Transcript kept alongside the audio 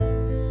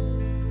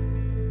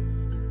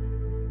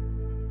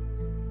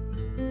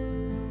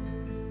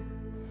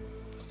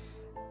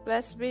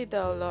Blessed be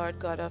thou, Lord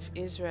God of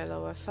Israel,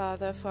 our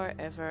Father,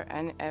 forever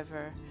and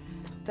ever.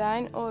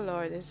 Thine, O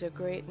Lord, is the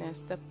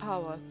greatness, the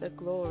power, the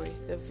glory,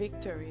 the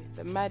victory,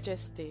 the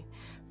majesty,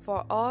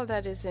 for all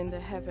that is in the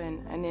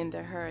heaven and in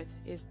the earth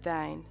is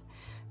thine.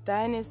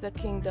 Thine is the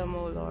kingdom,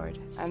 O Lord,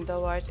 and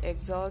thou art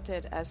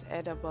exalted as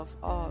head above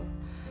all.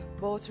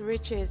 Both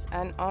riches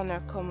and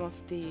honor come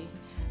of thee,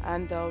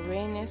 and thou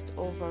reignest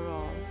over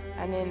all.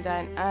 And in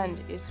thine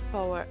hand is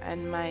power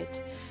and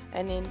might,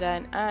 and in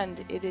thine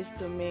hand it is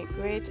to make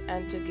great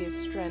and to give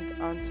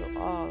strength unto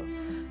all.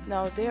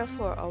 Now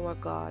therefore, our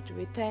God,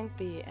 we thank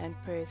thee and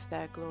praise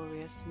thy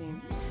glorious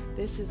name.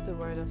 This is the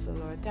word of the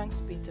Lord.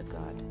 Thanks be to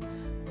God.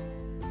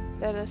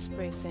 Let us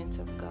pray, saints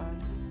of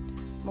God.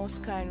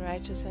 Most kind,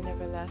 righteous, and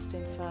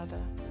everlasting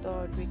Father,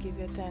 Lord, we give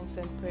you thanks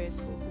and praise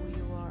for who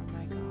you are,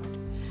 my God.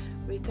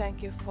 We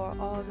thank you for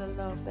all the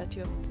love that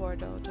you have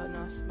poured out on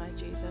us, my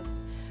Jesus.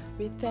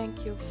 We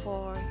thank you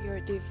for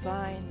your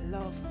divine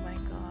love, my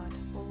God.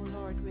 Oh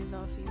Lord, we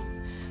love you.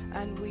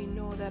 And we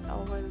know that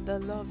the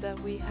love that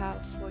we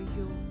have for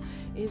you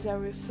is a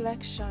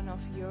reflection of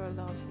your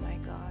love, my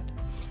God.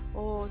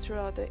 Oh,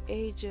 throughout the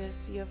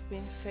ages, you have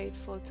been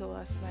faithful to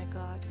us, my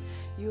God.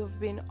 You have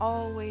been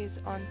always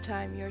on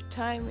time. Your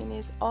timing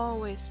is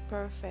always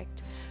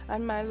perfect.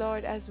 And my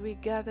Lord, as we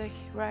gather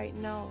right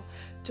now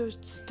to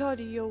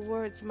study your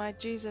words, my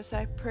Jesus,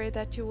 I pray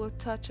that you will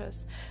touch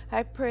us.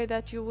 I pray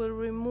that you will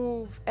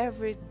remove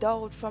every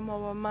doubt from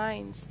our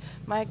minds.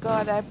 My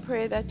God, I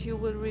pray that you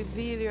will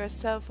reveal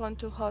yourself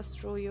unto us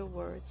through your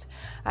words.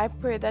 I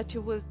pray that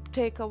you will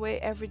take away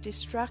every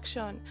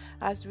distraction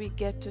as we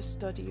get to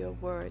study your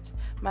words.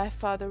 My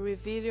Father,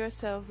 reveal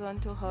yourself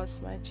unto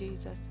us, my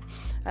Jesus,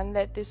 and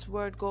let this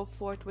word go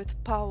forth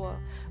with power,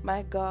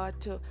 my God,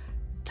 to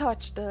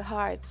touch the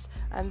hearts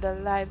and the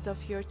lives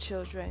of your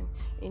children.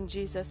 In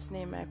Jesus'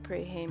 name I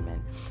pray,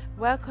 amen.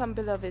 Welcome,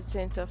 beloved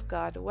saints of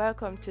God.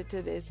 Welcome to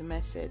today's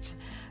message.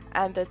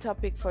 And the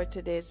topic for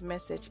today's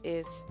message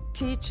is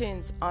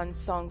teachings on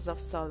Songs of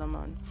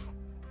Solomon.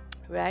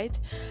 Right?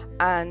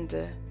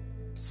 And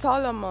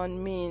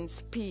Solomon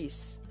means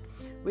peace,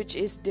 which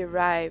is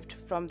derived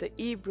from the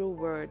Hebrew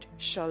word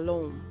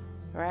shalom.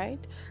 Right?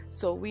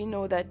 So we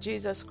know that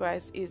Jesus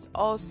Christ is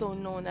also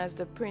known as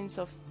the Prince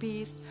of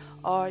Peace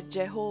or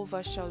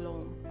Jehovah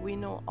Shalom. We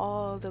know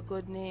all the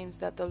good names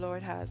that the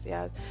Lord has. He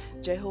has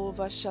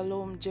Jehovah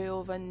Shalom,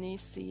 Jehovah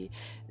Nisi,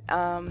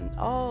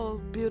 all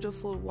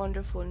beautiful,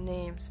 wonderful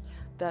names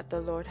that the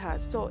Lord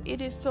has. So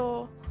it is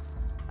so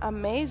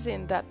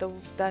amazing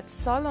that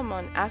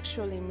Solomon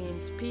actually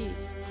means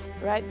peace,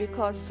 right?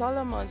 Because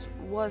Solomon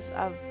was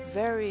a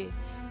very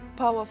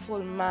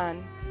powerful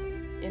man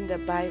in the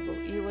Bible.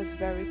 He was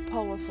very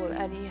powerful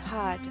and he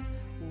had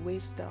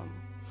wisdom,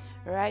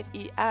 right?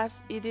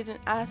 He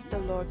didn't ask the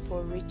Lord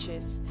for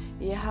riches.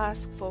 He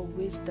asked for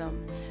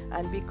wisdom,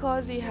 and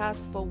because he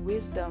asked for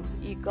wisdom,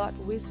 he got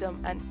wisdom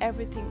and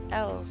everything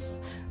else.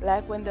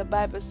 Like when the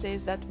Bible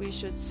says that we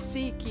should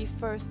seek ye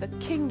first the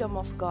kingdom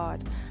of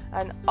God,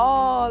 and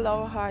all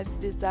our heart's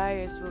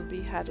desires will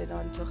be added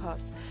unto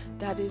us.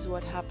 That is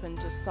what happened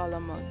to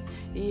Solomon.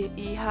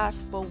 He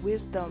asked for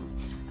wisdom,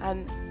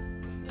 and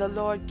the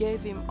Lord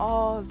gave him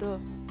all the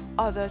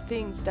other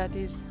things that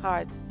his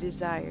heart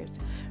desires,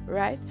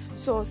 right?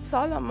 So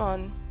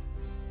Solomon,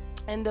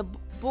 in the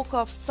book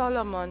of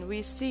Solomon,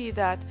 we see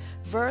that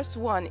verse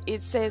 1,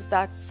 it says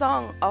that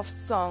Song of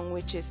Song,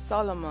 which is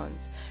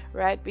Solomon's,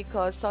 right?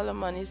 Because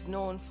Solomon is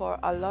known for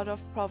a lot of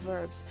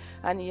proverbs,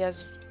 and he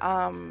has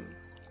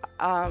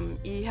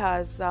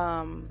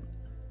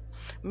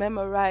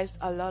memorized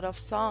a lot of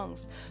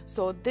songs.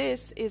 So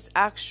this is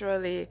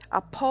actually a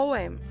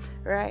poem,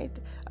 right?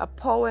 A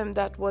poem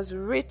that was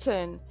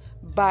written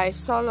by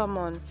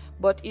Solomon,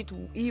 but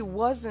he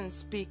wasn't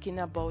speaking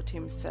about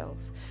himself.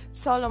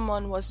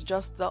 Solomon was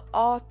just the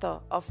author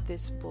of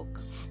this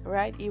book,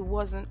 right? He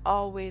wasn't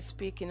always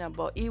speaking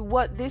about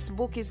this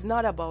book is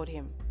not about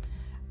him.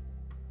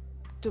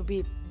 To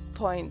be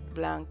point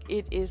blank,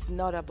 it is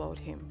not about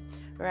him,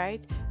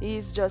 right?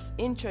 He's just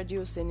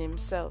introducing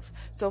himself.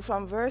 So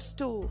from verse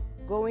 2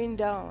 going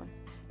down,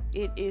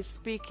 it is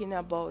speaking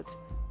about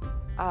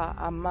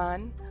a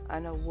man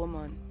and a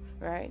woman,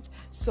 right?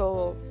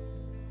 So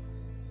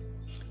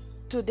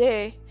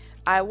today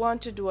I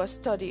want to do a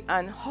study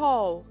on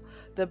how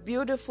the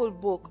beautiful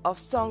book of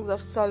Songs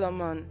of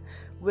Solomon,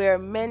 where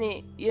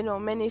many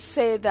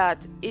say that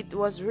it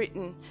was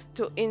written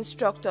to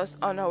instruct us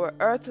on our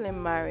earthly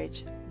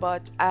marriage,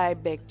 but I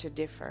beg to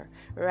differ,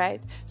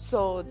 right?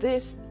 So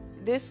this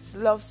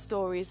love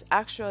story is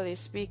actually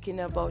speaking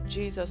about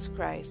Jesus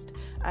Christ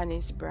and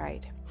his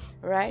bride,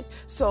 right?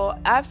 So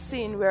I've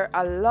seen where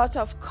a lot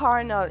of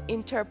carnal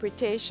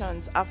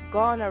interpretations have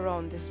gone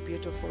around this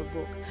beautiful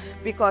book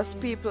because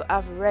people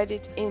have read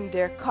it in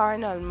their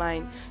carnal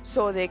mind,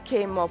 so they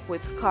came up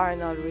with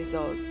carnal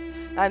results.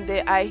 And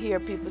I hear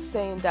people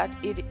saying that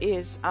it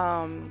is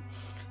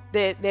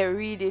they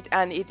read it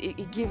and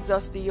it gives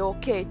us the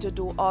okay to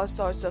do all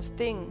sorts of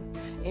things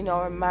in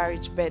our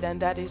marriage bed,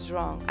 and that is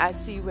wrong. I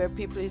see where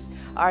people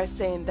are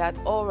saying that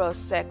oral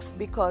sex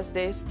because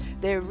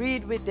they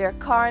read with their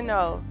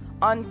carnal,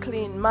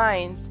 unclean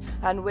minds,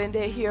 and when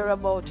they hear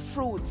about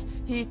fruits,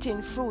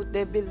 eating fruit,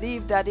 they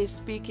believe that is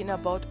speaking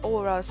about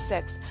oral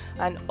sex.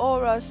 And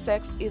oral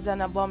sex is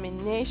an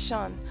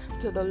abomination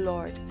to the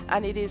Lord,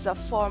 and it is a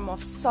form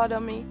of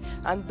sodomy,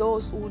 and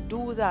those who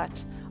do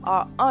that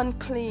are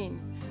unclean,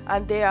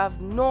 and they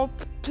have no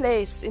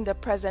place in the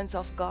presence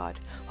of God.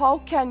 How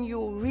can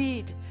you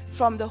read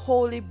from the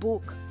holy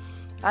book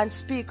and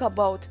speak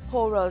about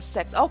oral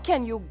sex? How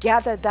can you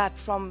gather that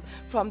from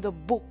the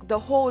book, the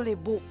holy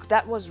book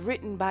that was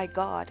written by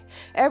God?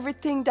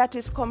 Everything that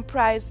is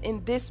comprised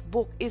in this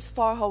book is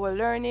for our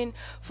learning,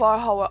 for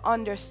our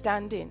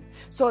understanding.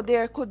 So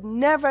there could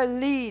never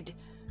lead,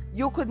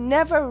 you could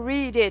never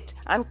read it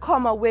and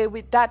come away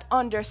with that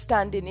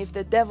understanding if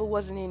the devil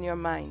wasn't in your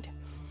mind.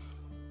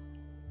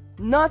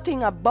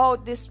 Nothing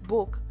about this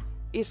book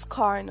is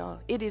carnal.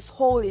 It is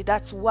holy.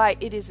 That's why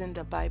it is in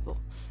the Bible.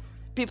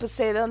 People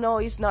say, oh, no,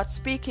 he's not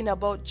speaking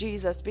about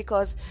Jesus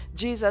because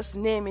Jesus'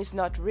 name is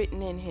not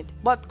written in it.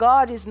 But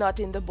God is not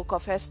in the book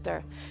of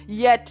Esther.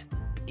 Yet,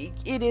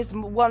 it is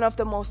one of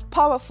the most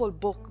powerful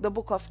books, the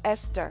book of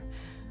Esther.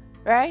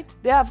 Right?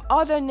 They have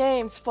other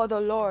names for the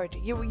Lord.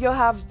 You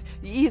have,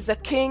 he's the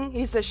king,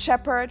 he's the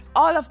shepherd.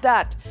 All of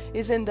that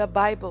is in the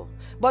Bible.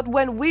 But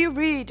when we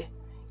read,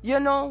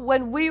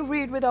 when we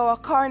read with our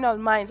carnal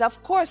minds,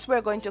 of course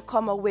we're going to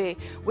come away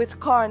with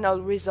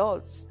carnal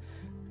results.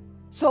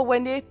 So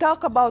when they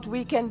talk about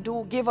we can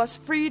give us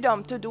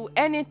freedom to do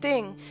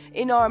anything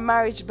in our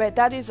marriage bed,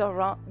 that is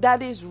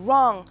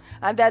wrong,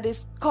 and that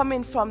is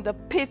coming from the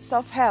pits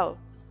of hell.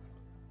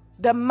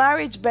 The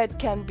marriage bed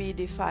can be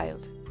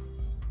defiled.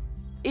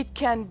 It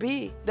can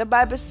be. The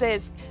Bible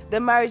says the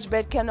marriage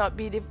bed cannot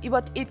be,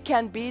 but it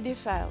can be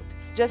defiled.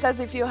 Just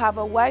as if you have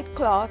a white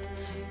cloth,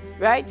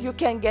 right, you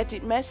can get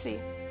it messy.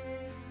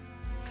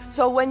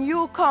 So when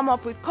you come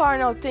up with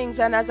carnal things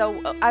and as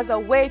a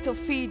way to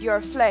feed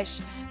your flesh,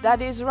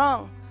 that is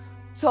wrong.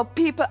 So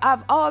people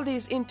have all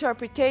these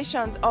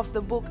interpretations of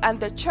the book, and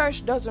the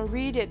church doesn't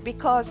read it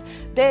because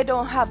they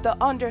don't have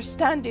the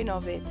understanding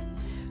of it.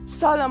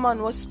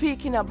 Solomon was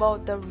speaking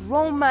about the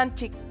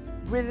romantic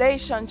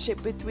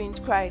relationship between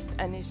Christ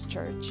and his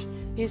church,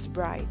 his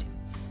bride.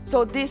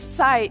 So this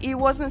side, he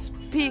wasn't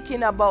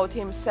speaking about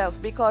himself,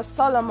 because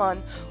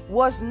Solomon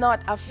was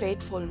not a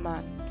faithful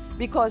man,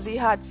 because he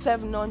had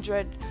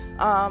 700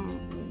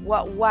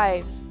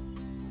 wives,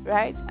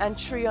 right, and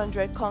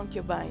 300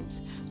 concubines.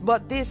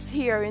 But this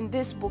here in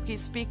this book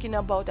is speaking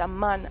about a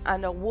man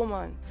and a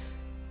woman,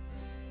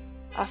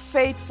 a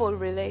faithful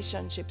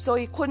relationship. So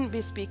he couldn't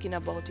be speaking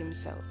about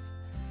himself,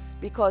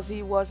 because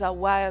he was a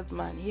wild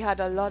man. He had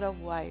a lot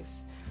of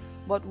wives.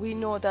 But we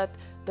know that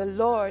the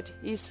Lord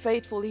is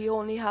faithful. He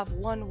only have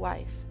one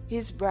wife,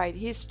 his bride,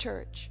 his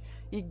church.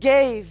 He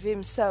gave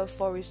himself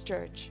for his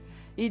church.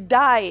 He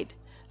died,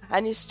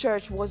 and his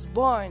church was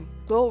born.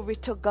 Glory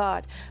to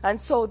God. And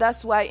so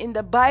that's why in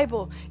the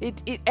Bible it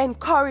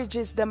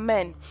encourages the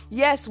men.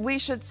 Yes, we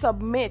should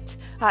submit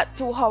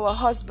to our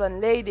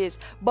husband, ladies.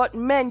 But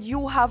men,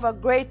 you have a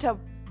greater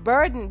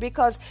burden,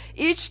 because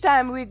each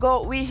time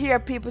we hear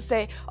people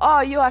say, oh,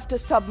 you have to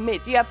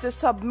submit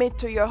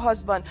to your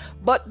husband,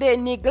 but they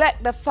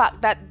neglect the fact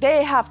that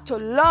they have to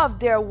love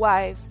their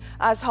wives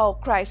as how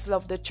Christ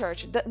loved the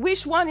church.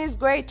 Which one is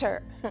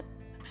greater?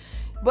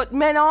 But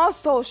men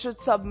also should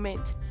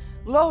submit.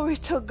 Glory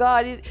to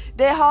God.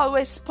 They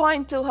always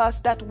point to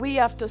us that we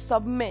have to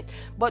submit.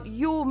 But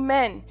you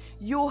men,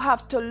 you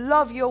have to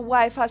love your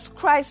wife as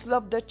Christ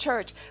loved the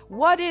church.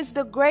 What is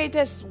the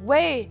greatest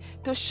way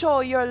to show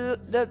your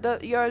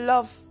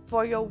love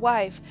for your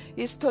wife?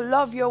 Is to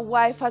love your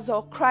wife as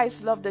how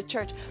Christ loved the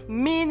church,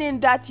 meaning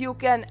that you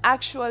can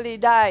actually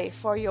die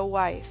for your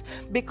wife,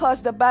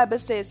 because the Bible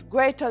says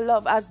greater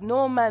love has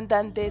no man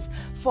than this,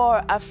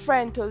 for a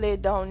friend to lay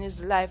down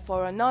his life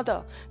for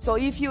another. So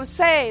if you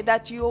say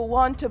that you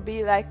want to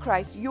be like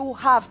Christ, you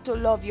have to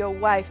love your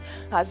wife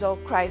as how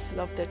Christ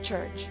loved the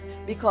church,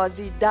 because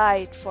he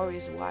died for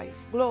his wife.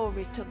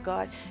 Glory to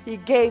God. He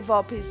gave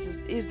up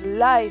his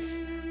life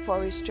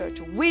for his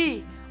church.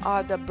 We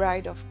are the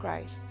bride of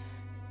Christ,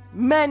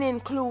 men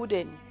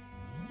included.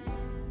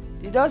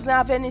 It doesn't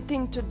have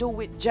anything to do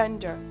with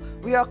gender.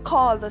 We are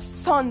called the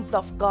sons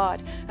of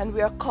God, and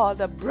we are called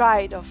the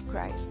bride of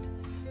Christ.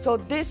 So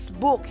this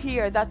book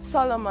here that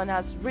Solomon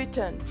has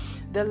written,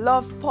 the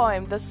love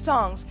poem, the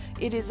songs,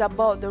 it is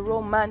about the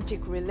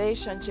romantic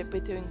relationship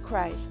between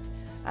Christ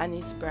and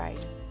his bride.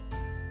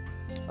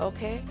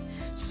 Okay?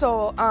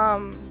 So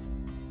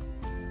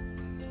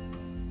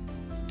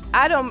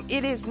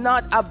it is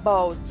not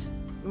about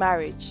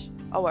marriage.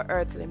 Our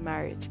earthly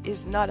marriage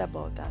is not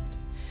about that.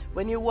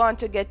 When you want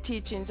to get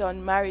teachings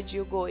on marriage,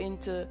 you go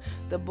into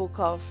the book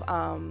of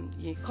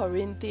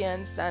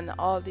Corinthians and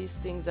all these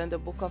things, and the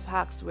book of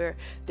Acts, where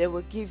they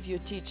will give you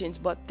teachings.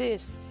 But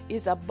this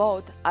is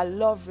about a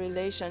love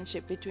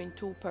relationship between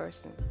two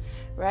persons,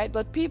 right?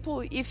 But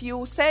people, if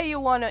you say you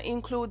want to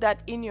include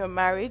that in your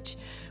marriage,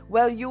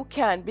 Well, you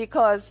can,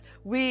 because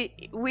we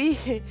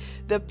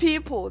the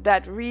people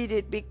that read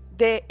it,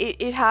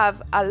 it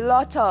have a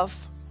lot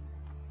of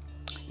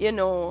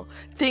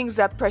things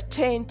that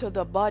pertain to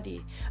the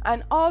body.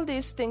 And all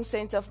these things,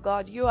 saints of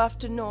God, you have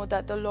to know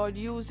that the Lord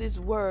uses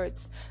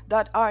words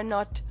that are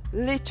not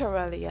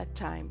literally at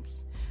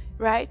times,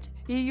 right?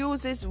 He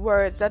uses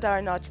words that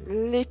are not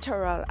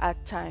literal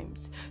at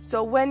times.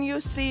 So when you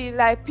see,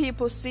 like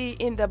people see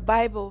in the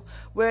Bible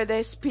where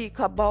they speak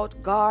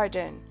about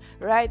garden,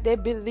 right? They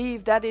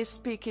believe that is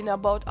speaking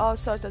about all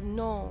sorts of,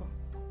 no.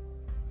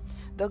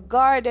 The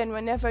garden,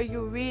 whenever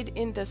you read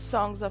in the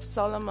Songs of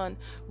Solomon,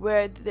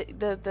 where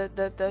the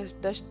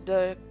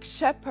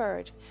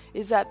shepherd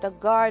is at the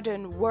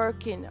garden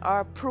working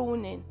or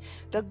pruning,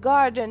 the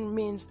garden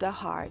means the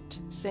heart,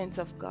 saints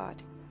of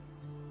God.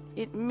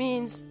 It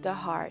means the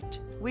heart.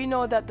 We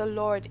know that the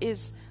Lord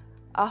is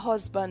a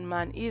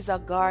husbandman, is a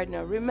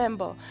gardener.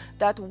 Remember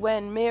that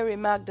when Mary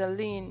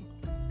Magdalene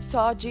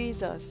saw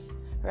Jesus,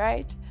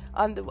 right?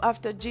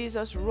 After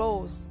Jesus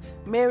rose,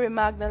 Mary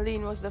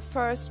Magdalene was the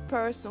first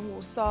person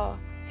who saw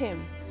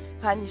him,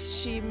 and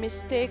she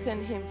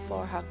mistaken him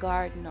for her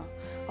gardener.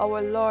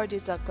 Our Lord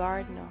is a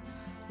gardener.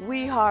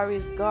 We are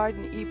his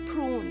garden. He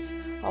prunes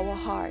our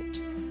heart,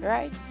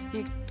 right?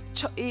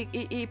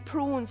 He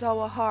prunes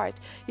our heart.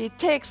 He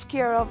takes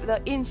care of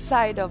the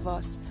inside of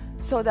us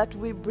so that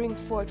we bring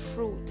forth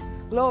fruit.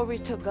 Glory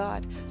to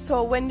God.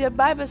 So when the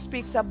Bible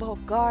speaks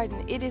about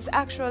garden, it is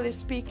actually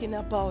speaking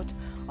about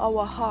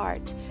our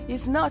heart.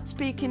 It's not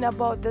speaking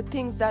about the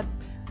things that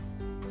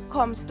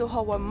comes to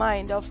our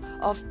mind of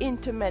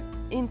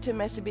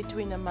intimacy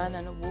between a man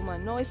and a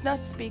woman. No, it's not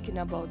speaking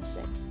about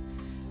sex,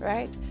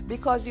 right?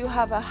 Because you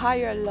have a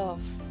higher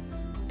love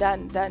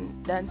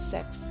than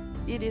sex.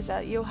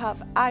 You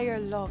have higher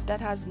love that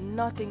has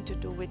nothing to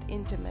do with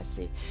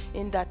intimacy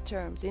in that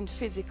terms, in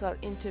physical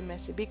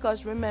intimacy.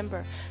 Because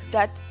remember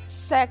that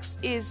sex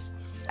is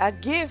a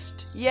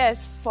gift,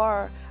 yes,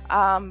 for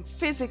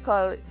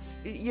physical,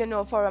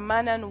 for a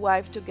man and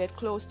wife to get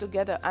close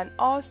together, and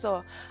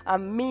also a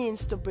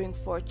means to bring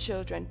forth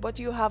children. But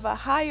you have a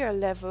higher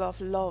level of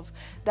love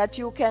that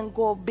you can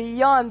go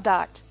beyond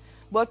that.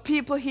 But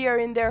people here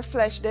in their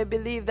flesh, they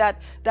believe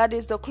that that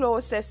is the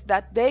closest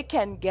that they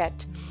can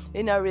get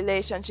in a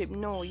relationship.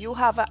 No, you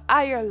have a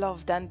higher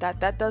love than that.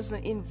 That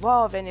doesn't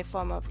involve any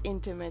form of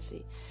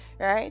intimacy,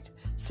 right?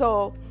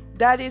 So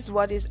that is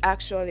what is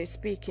actually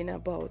speaking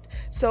about.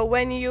 So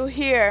when you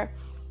hear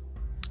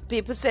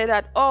people say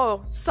that,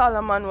 oh,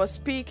 Solomon was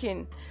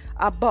speaking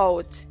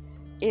about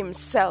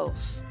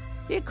himself,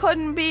 he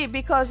couldn't be,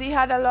 because he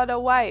had a lot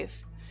of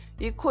wives.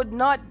 He could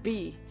not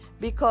be,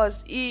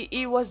 because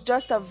he was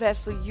just a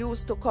vessel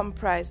used to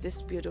comprise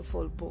this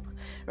beautiful book,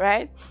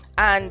 right?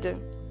 And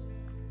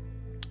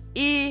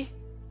he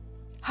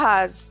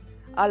has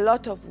a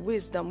lot of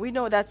wisdom. We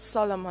know that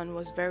Solomon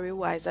was very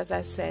wise, as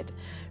I said,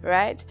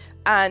 right?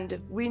 And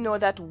we know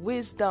that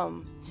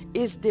wisdom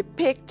is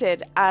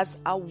depicted as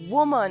a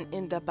woman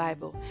in the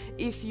Bible.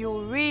 If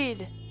you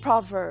read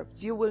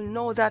Proverbs, you will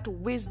know that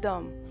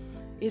wisdom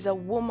is a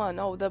woman.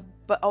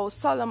 How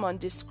Solomon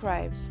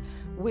describes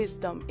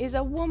wisdom is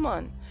a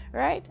woman,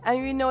 right?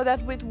 And we know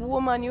that with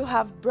woman you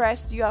have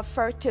breast, you have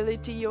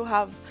fertility, you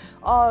have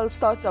all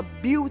sorts of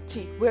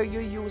beauty where you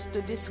used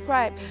to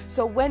describe.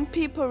 So when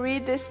people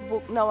read this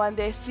book now and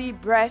they see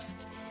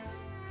breast,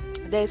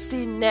 they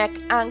see neck,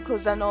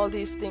 ankles and all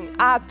these things,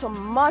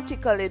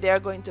 automatically they're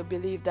going to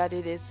believe that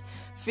it is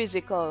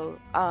physical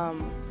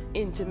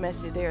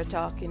intimacy they're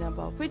talking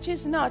about, which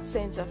is not,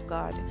 saints of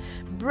God.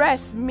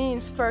 Breast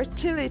means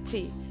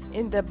fertility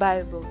in the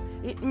Bible.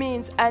 It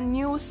means a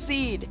new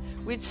seed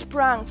which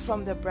sprang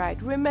from the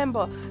bride.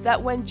 Remember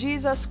that when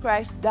Jesus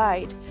Christ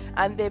died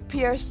and they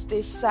pierced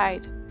his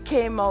side,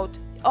 came out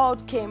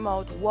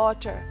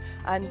water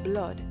and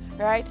blood,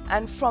 right?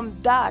 And from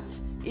that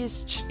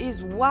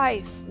his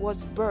wife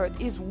was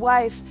birthed. His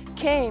wife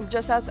came,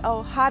 just as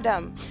our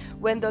Adam,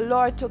 when the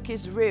Lord took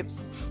his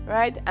ribs,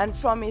 right? And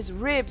from his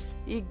ribs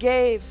he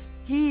gave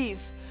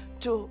Eve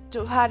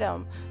to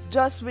Adam,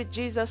 just with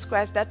Jesus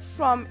Christ, that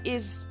from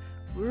his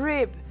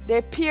rib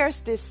they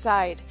pierced his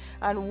side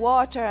and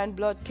water and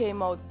blood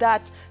came out.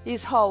 That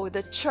is how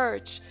the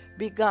church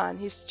began.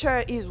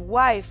 His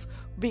wife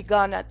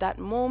began at that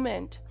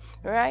moment,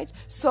 right?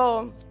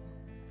 So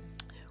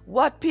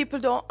what people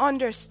don't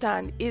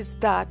understand is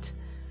that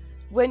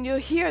when you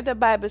hear the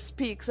Bible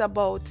speaks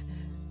about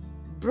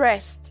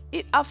breast,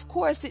 of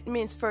course it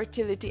means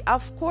fertility.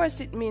 Of course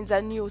it means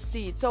a new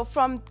seed. So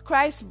from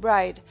Christ's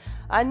bride,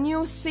 a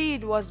new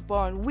seed was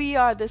born. We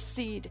are the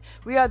seed.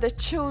 We are the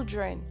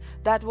children.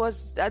 That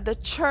was the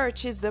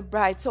church is the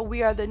bride. So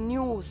we are the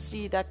new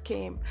seed that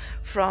came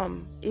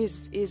from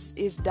is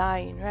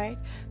dying, right?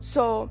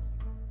 So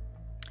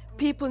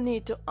people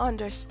need to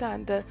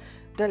understand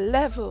the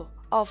level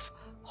of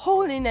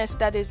holiness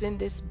that is in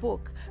this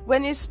book.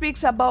 When it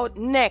speaks about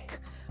neck,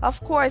 of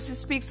course it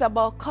speaks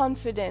about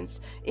confidence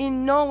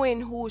in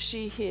knowing who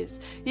she is.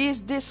 He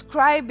is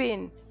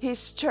describing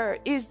his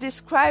church. He is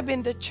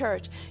describing the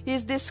church. He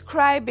is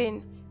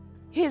describing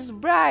his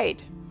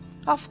bride,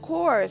 Of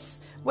course,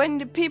 when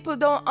the people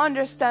don't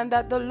understand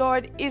that the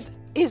Lord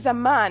is a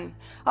man,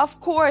 of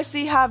course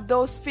he have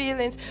those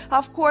feelings.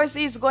 Of course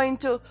he's going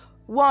to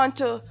want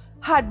to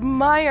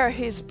admire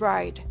his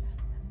bride.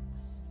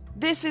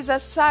 This is a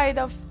side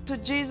to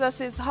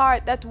Jesus'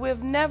 heart that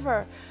we've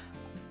never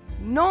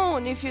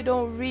known if you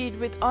don't read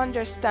with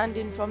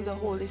understanding from the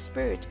Holy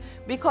Spirit,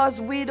 because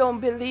we don't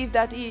believe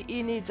that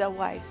he needs a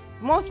wife.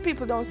 Most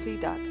people don't see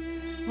that.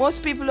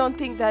 Most people don't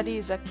think that he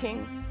is a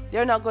king.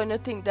 They're not going to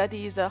think that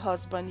he is a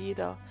husband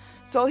either.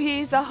 So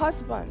he is a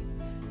husband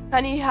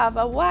and he have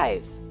a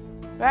wife,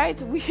 right?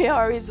 We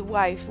are his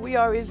wife. We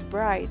are his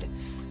bride,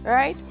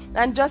 right?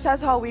 And just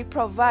as how we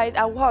provide,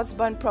 a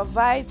husband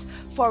provides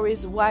for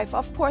his wife,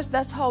 of course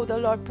that's how the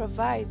Lord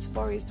provides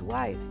for his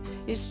wife,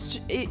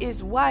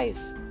 his wife.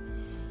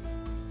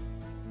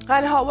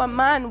 And how a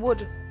man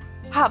would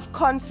have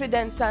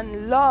confidence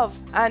and love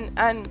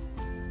and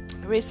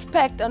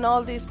respect and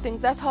all these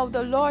things. That's how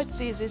the Lord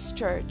sees his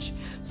church.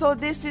 So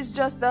this is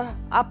just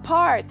a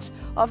part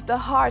of the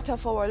heart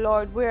of our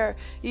Lord, where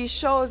he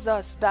shows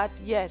us that,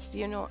 yes,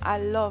 I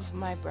love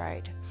my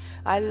bride.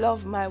 I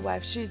love my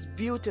wife. She's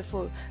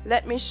beautiful.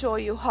 Let me show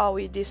you how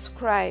he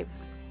describes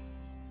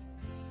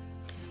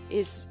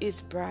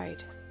his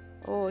bride.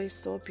 Oh, it's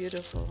so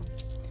beautiful.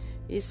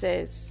 He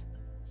says,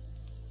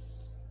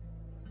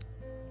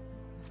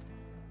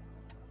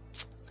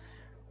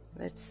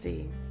 let's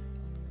see.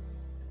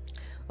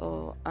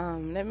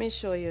 Let me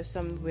show you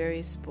somewhere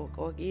he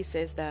spoke. He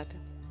says that,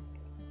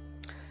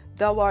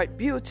 thou art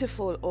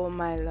beautiful, O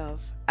my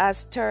love,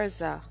 as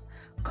Tirzah,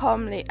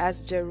 comely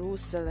as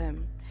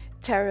Jerusalem,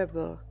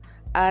 terrible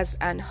as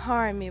an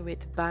army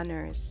with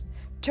banners.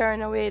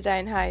 Turn away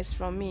thine eyes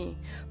from me,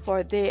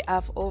 for they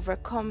have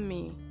overcome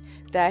me.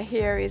 Thy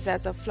hair is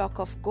as a flock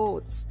of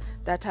goats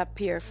that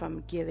appear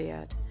from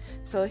Gilead.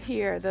 So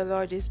here the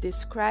Lord is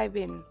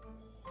describing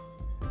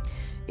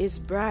his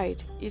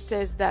bride. He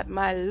says that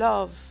my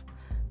love,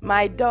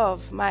 my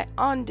dove, my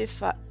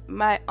undefiled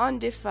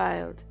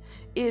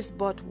is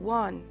but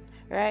one,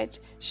 right?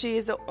 She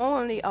is the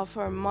only of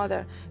her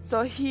mother.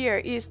 So here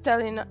he's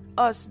telling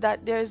us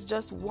that there's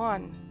just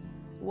one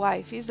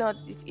wife. He's not.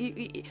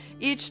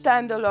 Each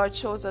time the Lord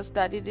shows us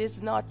that it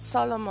is not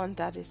Solomon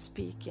that is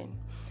speaking,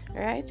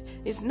 right?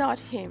 It's not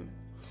him.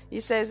 He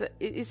says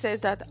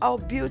that how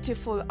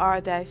beautiful are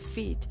thy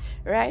feet,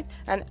 right?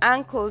 And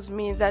ankles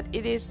means that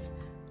it is.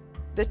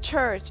 The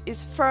church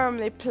is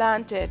firmly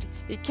planted.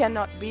 It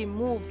cannot be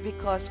moved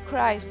because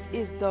Christ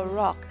is the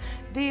rock.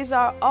 These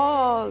are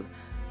all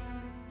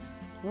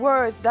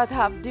words that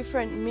have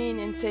different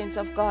meanings, saints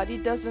of God.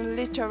 It doesn't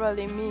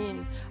literally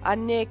mean a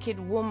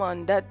naked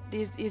woman that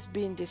is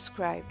being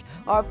described,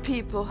 or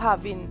people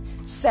having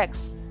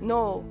sex.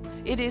 No,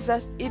 it is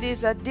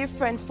a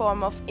different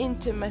form of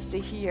intimacy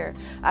here,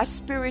 a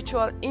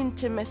spiritual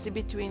intimacy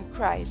between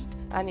Christ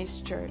and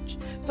his church.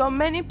 So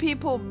many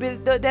people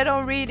they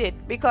don't read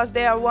it because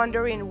they are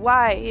wondering,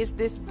 why is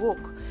this book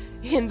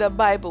in the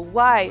Bible?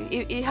 Why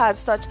it has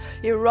such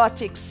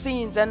erotic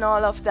scenes and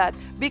all of that?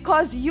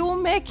 Because you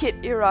make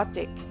it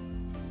erotic.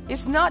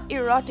 It's not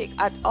erotic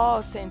at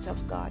all, saints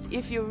of God.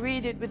 If you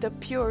read it with the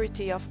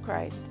purity of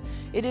Christ,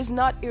 it is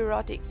not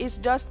erotic. It's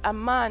just a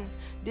man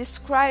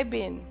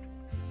describing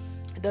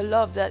the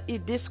love that he's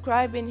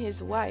describing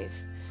his wife.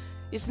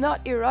 It's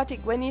not erotic.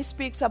 When he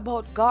speaks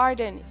about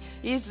garden,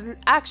 he's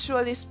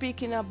actually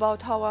speaking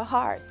about our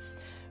hearts,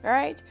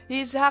 right?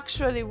 He's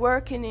actually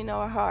working in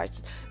our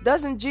hearts.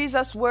 Doesn't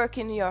Jesus work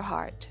in your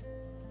heart?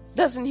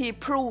 Doesn't he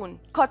prune,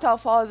 cut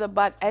off all the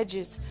bad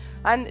edges?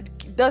 And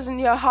doesn't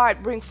your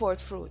heart bring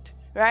forth fruit,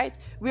 right?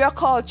 We are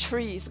called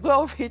trees.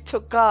 Glory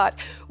to God.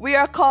 We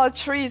are called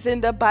trees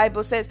in the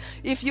Bible. Says,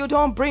 if you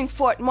don't bring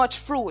forth much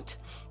fruit,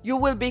 you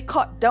will be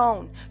cut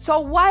down. So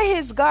why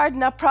is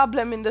garden a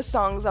problem in the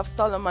Songs of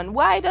Solomon?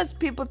 Why does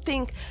people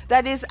think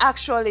that is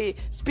actually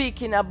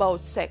speaking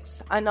about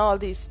sex and all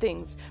these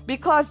things?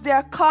 Because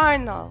they're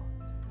carnal.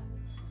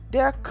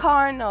 They're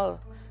carnal.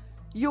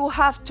 You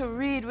have to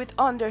read with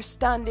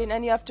understanding,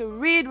 and you have to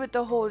read with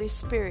the Holy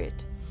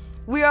Spirit.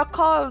 We are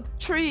called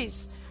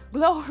trees.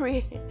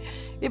 Glory.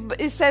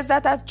 It says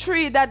that a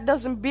tree that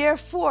doesn't bear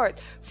forth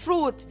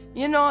fruit,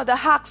 the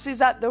axe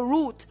is at the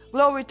root.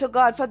 Glory to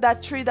God for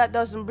that tree that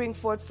doesn't bring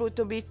forth fruit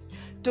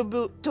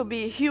to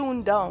be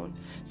hewn down.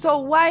 So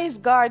why is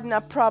garden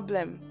a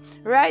problem?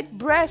 Right?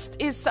 Breast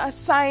is a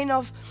sign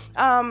of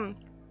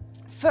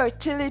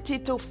fertility,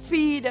 to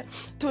feed,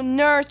 to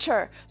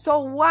nurture. So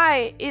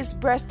why is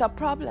breast a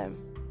problem?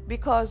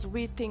 Because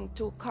we think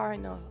too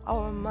carnal.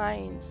 Our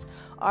minds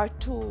are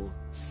too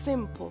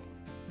simple.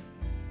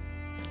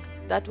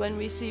 That when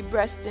we see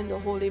breast in the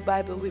Holy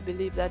Bible, we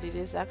believe that it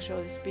is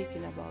actually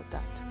speaking about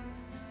that.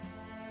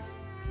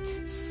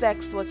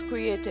 Sex was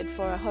created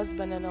for a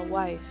husband and a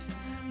wife,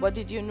 but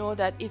did you know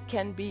that it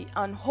can be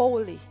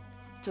unholy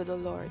to the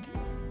Lord?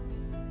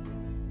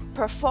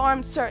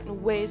 Performed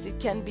certain ways, it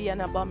can be an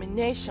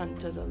abomination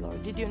to the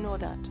Lord. Did you know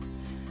that?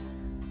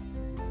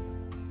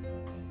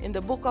 In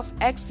the book of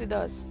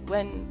Exodus,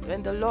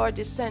 when the Lord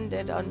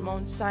descended on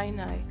Mount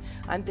Sinai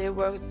and they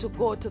were to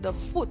go to the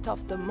foot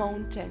of the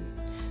mountain,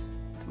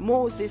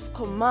 Moses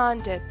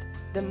commanded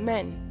the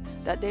men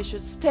that they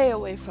should stay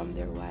away from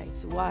their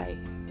wives. Why?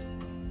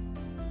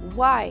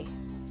 Why?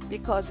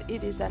 Because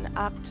it is an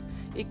act.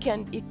 It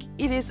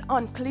is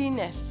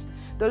uncleanness.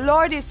 The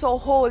Lord is so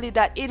holy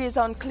that it is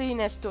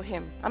uncleanness to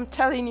him. I'm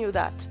telling you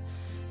that.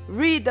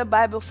 Read the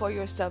Bible for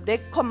yourself. They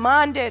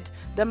commanded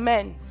the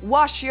men,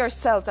 wash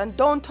yourselves and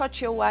don't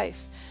touch your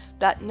wife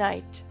that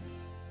night.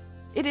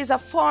 It is a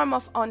form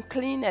of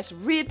uncleanness.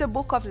 Read the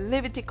book of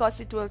Leviticus,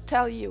 it will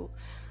tell you.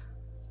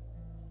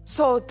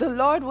 So the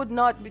Lord would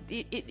not,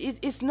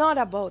 it's not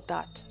about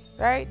that,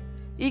 right?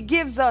 He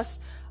gives us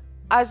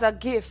as a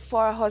gift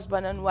for a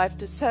husband and wife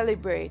to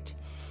celebrate,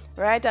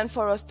 right? And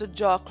for us to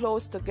draw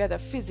close together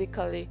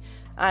physically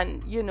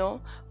and,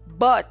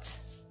 but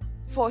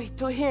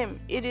to him,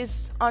 it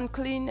is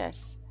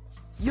uncleanness.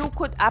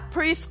 A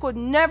priest could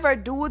never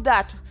do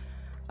that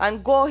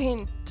and go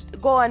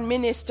and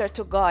minister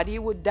to God. He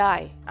would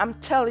die. I'm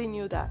telling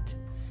you that.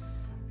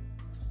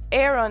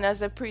 Aaron,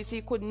 as a priest,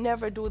 he could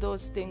never do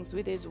those things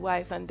with his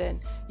wife, and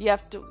then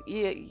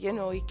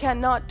he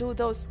cannot do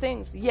those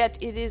things. Yet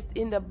it is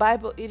in the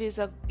Bible. It is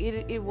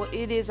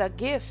a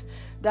gift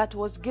that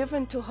was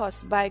given to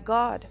us by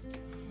God,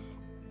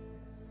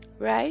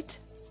 right?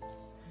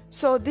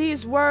 So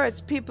these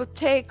words people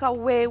take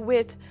away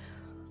with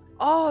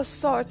all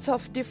sorts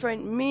of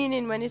different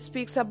meaning when it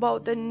speaks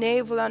about the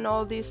navel and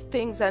all these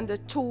things and the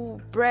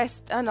two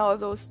breasts and all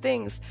those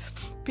things.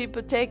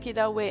 People take it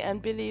away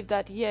and believe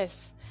that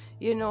yes,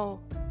 it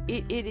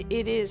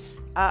is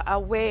a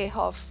way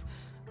of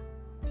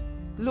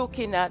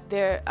looking at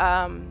their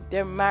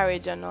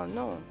marriage and all.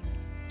 No,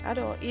 I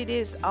don't. It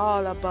is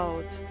all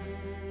about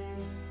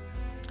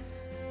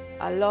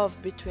a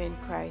love between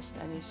Christ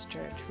and his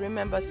church.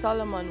 Remember,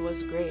 Solomon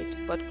was great,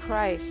 but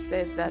Christ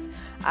says that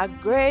a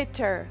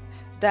greater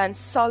than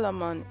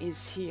Solomon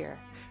is here,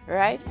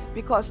 right?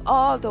 Because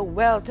all the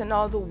wealth and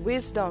all the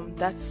wisdom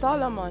that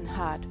Solomon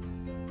had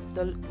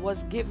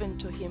was given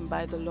to him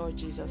by the Lord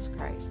Jesus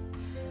Christ.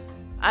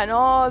 And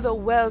all the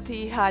wealth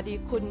he had, he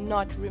could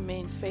not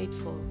remain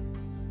faithful.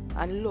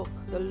 And look,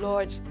 the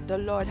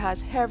Lord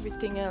has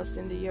everything else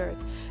in the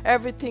earth.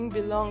 Everything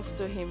belongs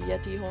to him,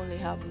 yet he only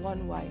have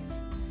one wife,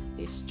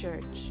 his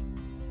church.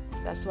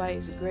 That's why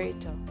he's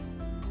greater.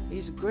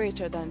 He's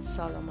greater than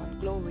Solomon.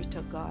 Glory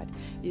to God.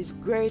 He's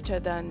greater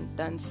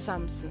than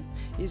Samson.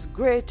 He's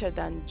greater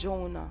than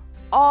Jonah.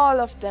 All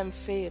of them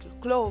failed.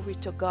 Glory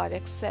to God,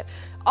 except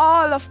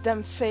all of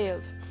them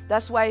failed.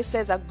 That's why he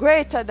says a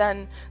greater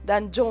than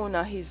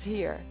Jonah is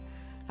here.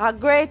 A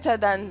greater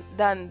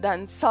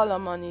than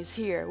Solomon is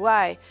here.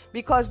 Why?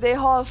 Because they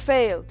all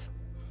failed.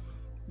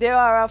 They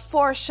are a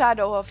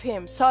foreshadow of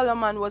him.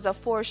 Solomon was a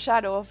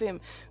foreshadow of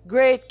him.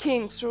 Great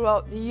king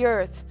throughout the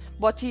earth.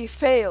 But he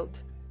failed.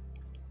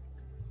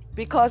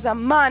 Because a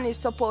man is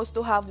supposed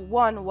to have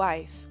one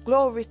wife.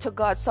 Glory to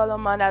God.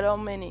 Solomon had how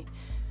many?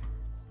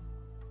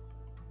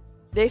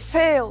 They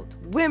failed.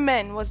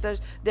 Women was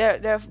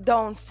their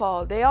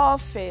downfall. They all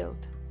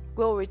failed.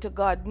 Glory to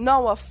God.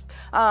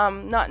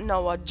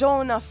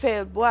 Jonah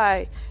failed.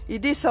 Why? He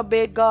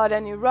disobeyed God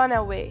and he ran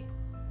away.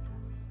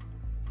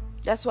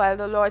 That's why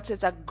the Lord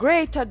says a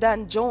greater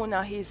than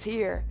Jonah is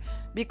here.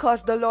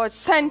 Because the Lord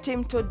sent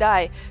him to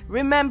die.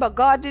 Remember,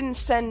 God didn't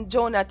send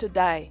Jonah to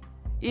die.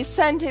 He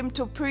sent him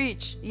to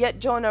preach, yet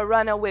Jonah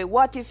ran away.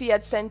 What if he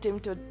had sent him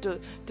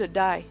to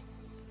die?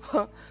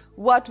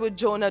 What would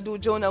Jonah do?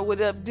 Jonah would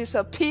have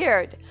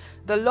disappeared.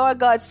 The Lord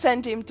God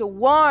sent him to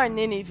warn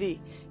Nineveh.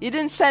 He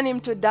didn't send him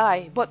to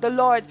die, but the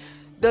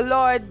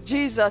Lord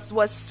Jesus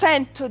was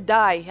sent to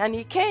die, and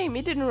he came.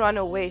 He didn't run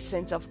away,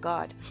 saints of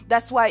God.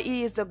 That's why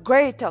he is the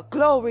greater.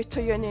 Glory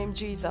to your name,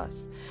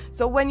 Jesus.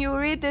 So when you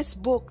read this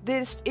book,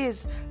 this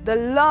is the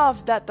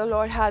love that the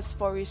Lord has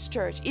for his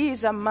church. He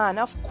is a man.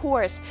 Of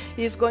course,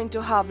 he's going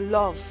to have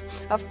love.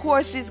 Of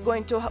course, he's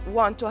going to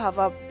want to have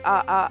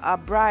a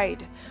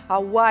bride, a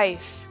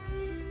wife.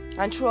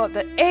 And throughout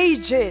the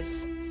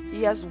ages,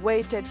 he has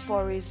waited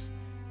for his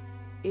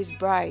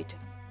bride.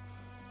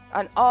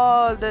 And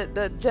all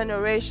the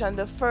generation,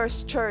 the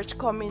first church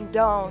coming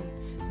down,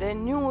 they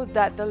knew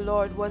that the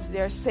Lord was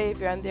their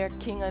Savior and their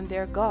King and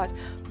their God.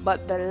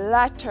 But the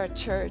latter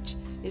church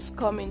is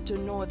coming to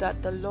know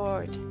that the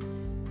Lord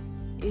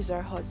is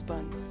our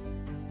husband.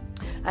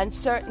 And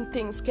certain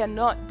things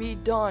cannot be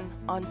done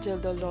until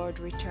the Lord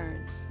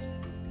returns.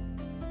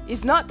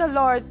 It's not the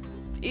Lord.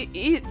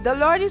 The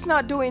Lord is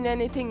not doing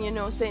anything,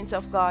 saints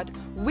of God.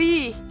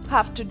 We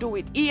have to do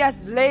it. He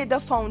has laid the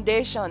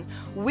foundation.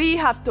 We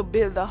have to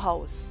build the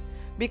house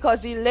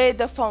because he laid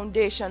the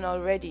foundation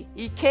already.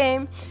 He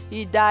came,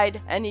 he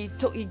died, and he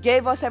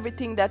gave us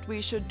everything that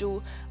we should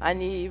do,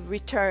 and he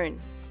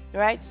returned.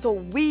 Right? So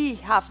we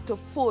have to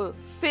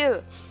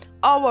fulfill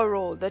our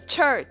role, the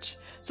church.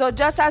 So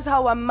just as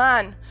how a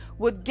man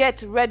would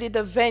get ready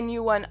the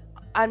venue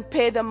and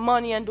pay the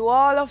money and do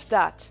all of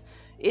that,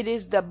 it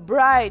is the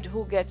bride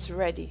who gets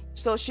ready.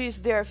 So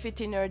she's there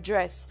fitting her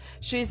dress.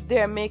 She's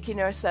there making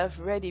herself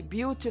ready,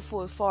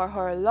 beautiful for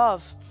her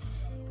love.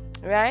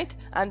 Right?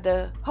 And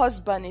the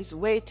husband is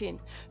waiting.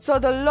 So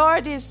the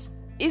Lord is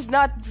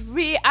not,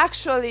 we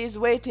actually is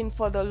waiting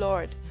for the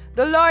Lord.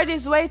 The Lord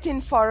is waiting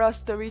for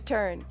us to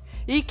return.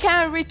 He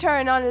can't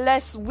return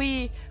unless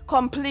we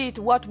complete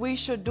what we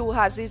should do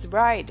as his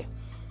bride.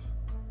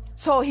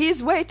 So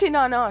he's waiting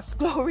on us.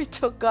 Glory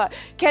to God.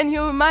 Can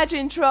you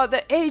imagine throughout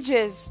the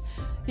ages?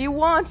 He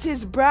wants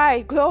his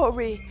bride,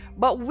 glory.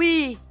 But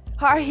we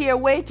are here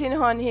waiting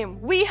on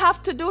him. We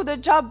have to do the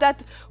job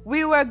that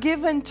we were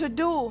given to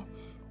do.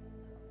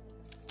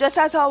 Just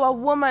as how a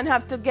woman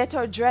have to get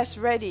her dress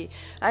ready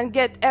and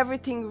get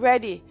everything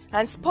ready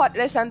and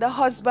spotless, and the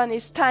husband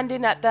is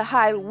standing at the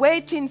aisle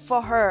waiting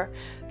for her.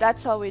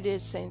 That's how it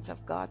is, saints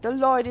of God. The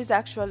Lord is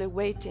actually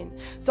waiting.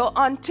 So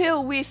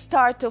until we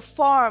start to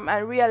form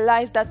and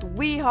realize that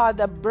we are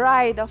the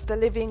bride of the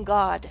living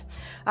God,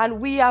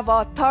 and we have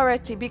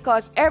authority,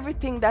 because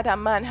everything that a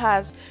man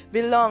has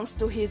belongs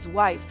to his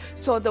wife.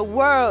 So the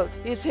world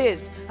is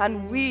his,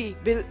 and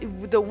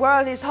the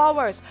world is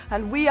ours,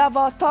 and we have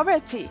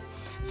authority.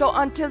 So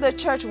until the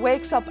church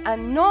wakes up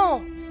and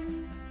know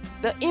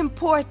the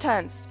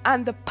importance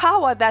and the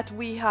power that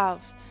we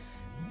have,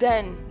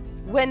 then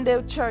when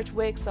the church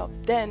wakes up,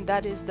 then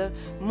that is the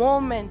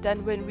moment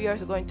and when we are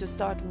going to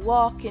start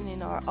walking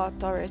in our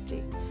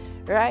authority,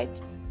 right?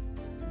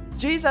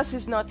 Jesus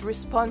is not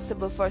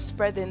responsible for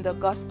spreading the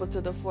gospel to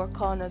the four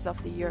corners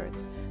of the earth.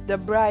 The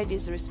bride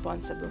is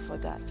responsible for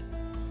that.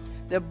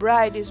 The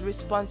bride is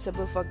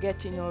responsible for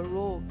getting her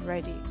robe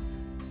ready,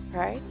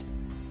 right?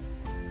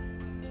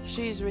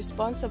 She is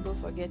responsible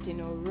for getting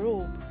her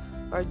robe,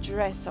 her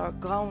dress, her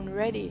gown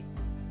ready.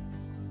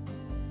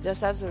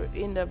 Just as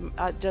in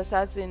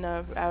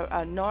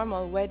a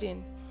normal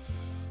wedding,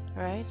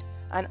 right?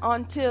 And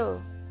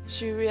until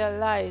she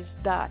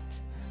realized that,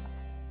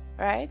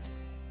 right?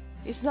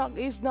 It's not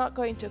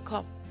going to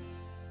come.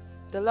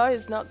 The Lord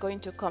is not going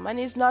to come. And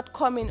he's not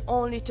coming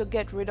only to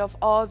get rid of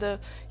all the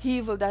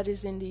evil that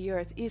is in the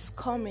earth. He's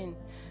coming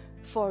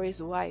for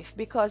his wife,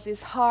 because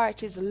his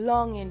heart is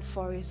longing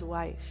for his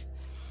wife,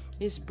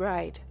 his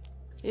bride.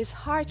 His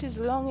heart is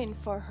longing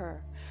for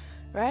her,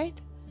 right?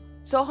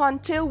 So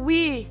until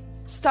we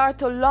start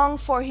to long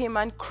for him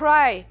and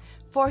cry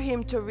for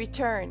him to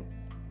return,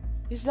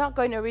 he's not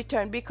going to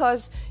return,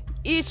 because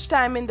each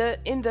time in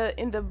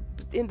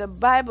the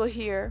Bible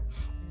here,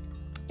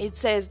 it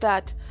says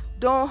that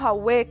don't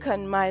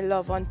awaken my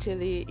love until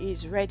he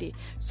is ready.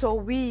 So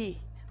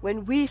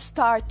when we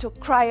start to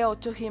cry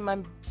out to him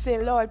and say,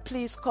 Lord,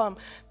 please come,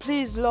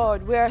 please,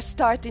 Lord, we are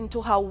starting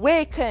to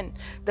awaken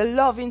the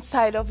love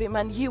inside of him,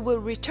 and he will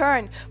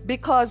return,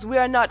 because we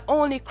are not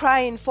only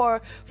crying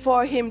for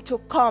him to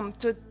come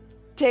to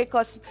take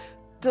us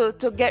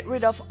to get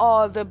rid of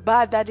all the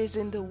bad that is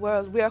in the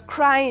world. We are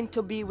crying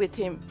to be with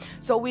him.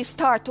 So we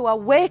start to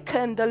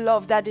awaken the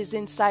love that is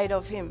inside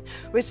of him.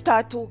 We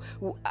start to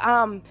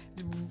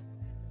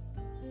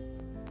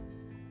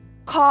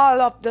call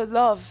up the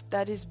love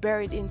that is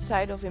buried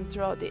inside of him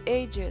throughout the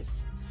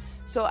ages.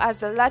 So as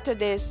the Latter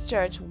Days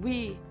Church,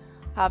 we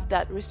have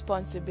that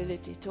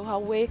responsibility to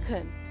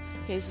awaken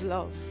his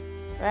love,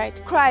 right?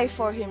 Cry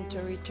for him to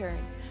return.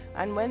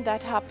 And when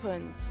that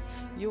happens,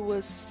 you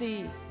will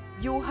see.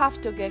 You have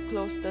to get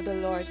close to the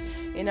Lord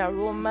in a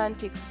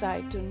romantic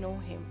side to know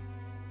him.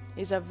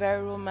 He's a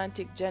very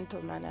romantic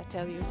gentleman, I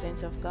tell you,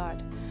 saints of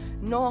God.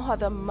 No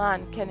other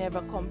man can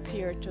ever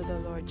compare to the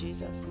Lord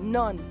Jesus.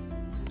 None.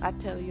 I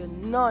tell you,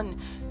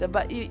 none.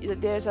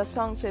 There's a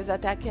song says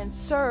that I can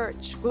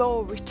search,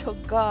 glory to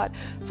God,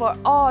 for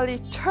all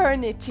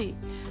eternity,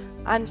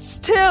 and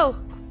still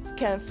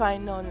can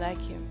find none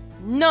like him.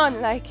 None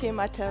like him,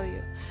 I tell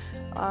you.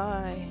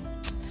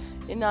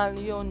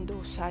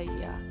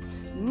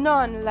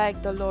 None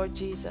like the Lord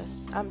Jesus.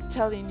 I'm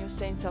telling you,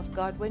 saints of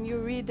God, when you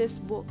read this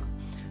book,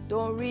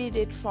 don't read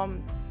it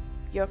from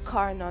your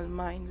carnal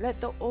mind.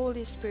 Let the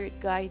Holy Spirit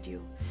guide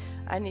you,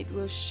 and it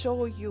will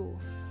show you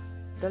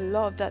the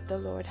love that the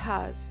Lord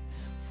has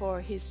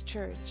for his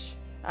church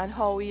and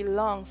how he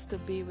longs to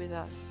be with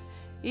us.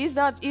 He's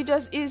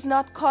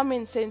not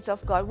coming, saints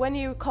of God. When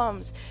he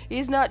comes,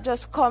 he's not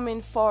just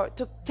coming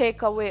to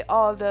take away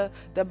all the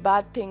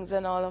bad things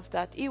and all of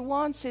that. He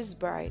wants his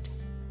bride.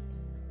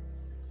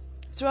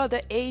 Throughout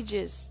the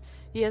ages,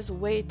 he has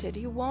waited.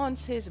 He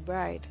wants his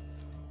bride.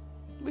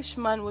 Which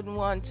man wouldn't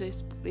want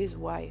his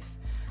wife,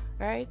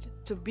 right?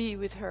 To be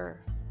with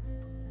her,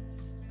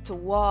 to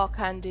walk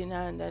hand in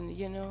hand.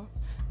 And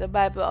the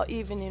Bible,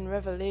 even in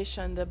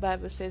Revelation, the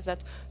Bible says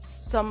that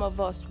some of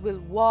us will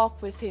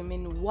walk with him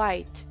in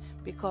white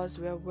because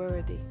we are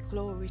worthy.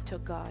 Glory to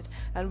God.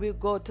 And we'll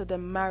go to the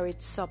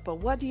marriage supper.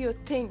 What do you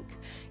think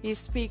he's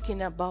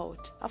speaking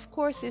about? Of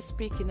course he's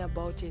speaking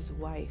about his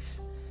wife.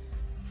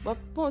 But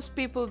most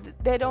people,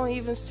 they don't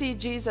even see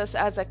Jesus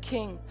as a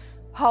king.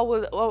 How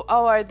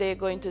are they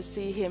going to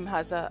see him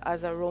as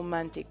a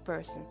romantic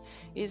person?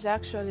 He's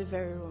actually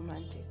very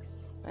romantic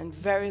and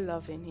very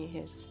loving. He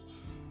is.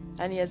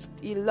 And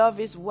he loves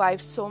his wife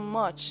so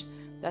much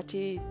that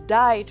he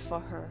died for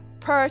her,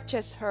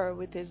 purchased her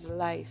with his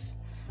life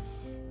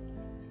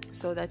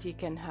so that he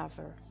can have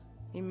her.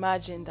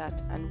 Imagine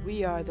that. And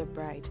we are the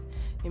bride.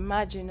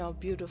 Imagine how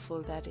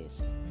beautiful that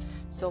is.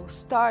 So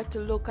start to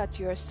look at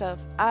yourself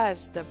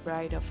as the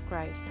bride of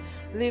Christ.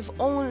 Live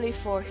only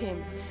for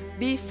him.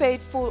 Be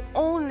faithful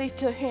only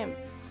to him.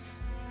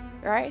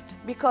 Right?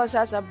 Because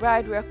as a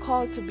bride we are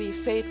called to be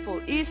faithful.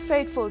 He's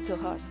faithful to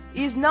us.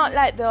 He's not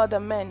like the other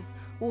men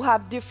who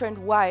have different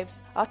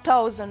wives,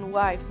 1,000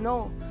 wives.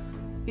 No.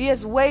 He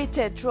has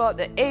waited throughout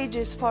the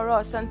ages for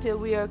us until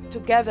we are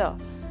together.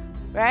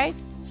 Right?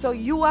 So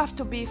you have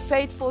to be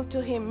faithful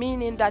to him,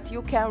 meaning that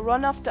you can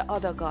run after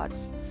other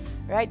gods.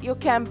 Right? You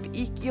can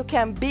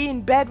be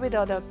in bed with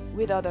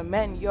other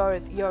men.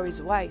 You're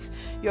his wife.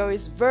 You're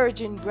his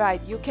virgin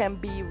bride. You can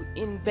be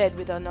in bed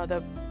with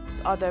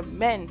other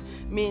men,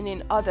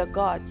 meaning other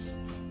gods.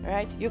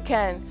 Right? You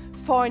can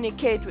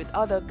fornicate with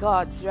other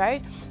gods.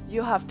 Right?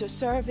 You have to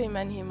serve him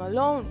and him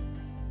alone.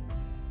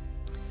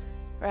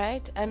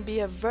 Right? And be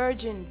a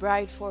virgin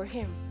bride for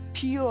him,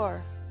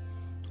 pure,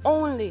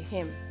 only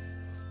him.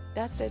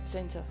 That's it,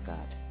 saints of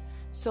God.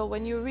 So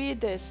when you read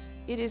this,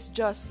 it is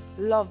just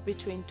love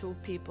between two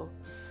people,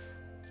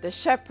 the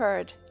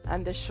shepherd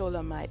and the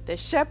Shulamite. The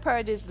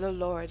shepherd is the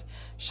Lord,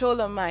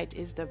 Shulamite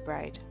is the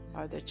bride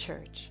or the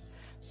church.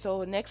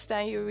 So next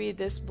time you read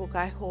this book,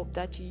 I hope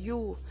that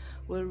you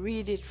will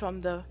read it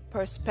from the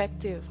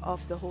perspective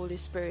of the Holy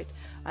Spirit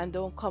and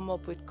don't come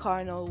up with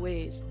carnal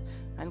ways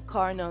and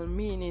carnal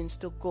meanings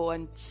to go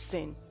and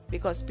sin.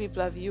 Because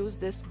people have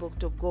used this book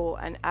to go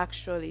and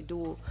actually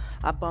do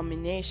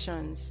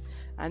abominations,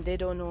 and they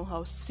don't know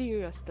how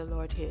serious the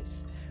Lord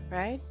is,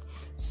 right?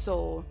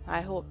 So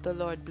I hope the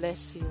Lord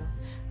bless you,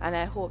 and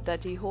I hope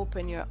that he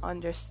open your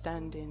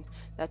understanding,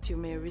 that you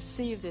may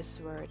receive this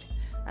word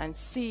and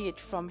see it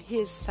from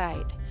his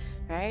side,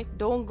 right?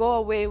 Don't go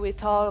away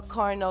with all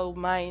carnal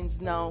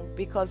minds now,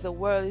 because the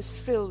world is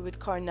filled with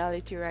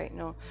carnality right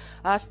now.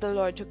 Ask the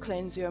Lord to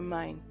cleanse your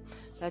mind,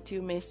 that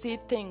you may see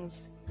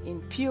things in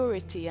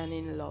purity and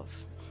in love.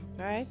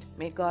 All right?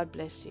 May God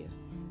bless you.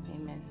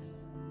 Amen.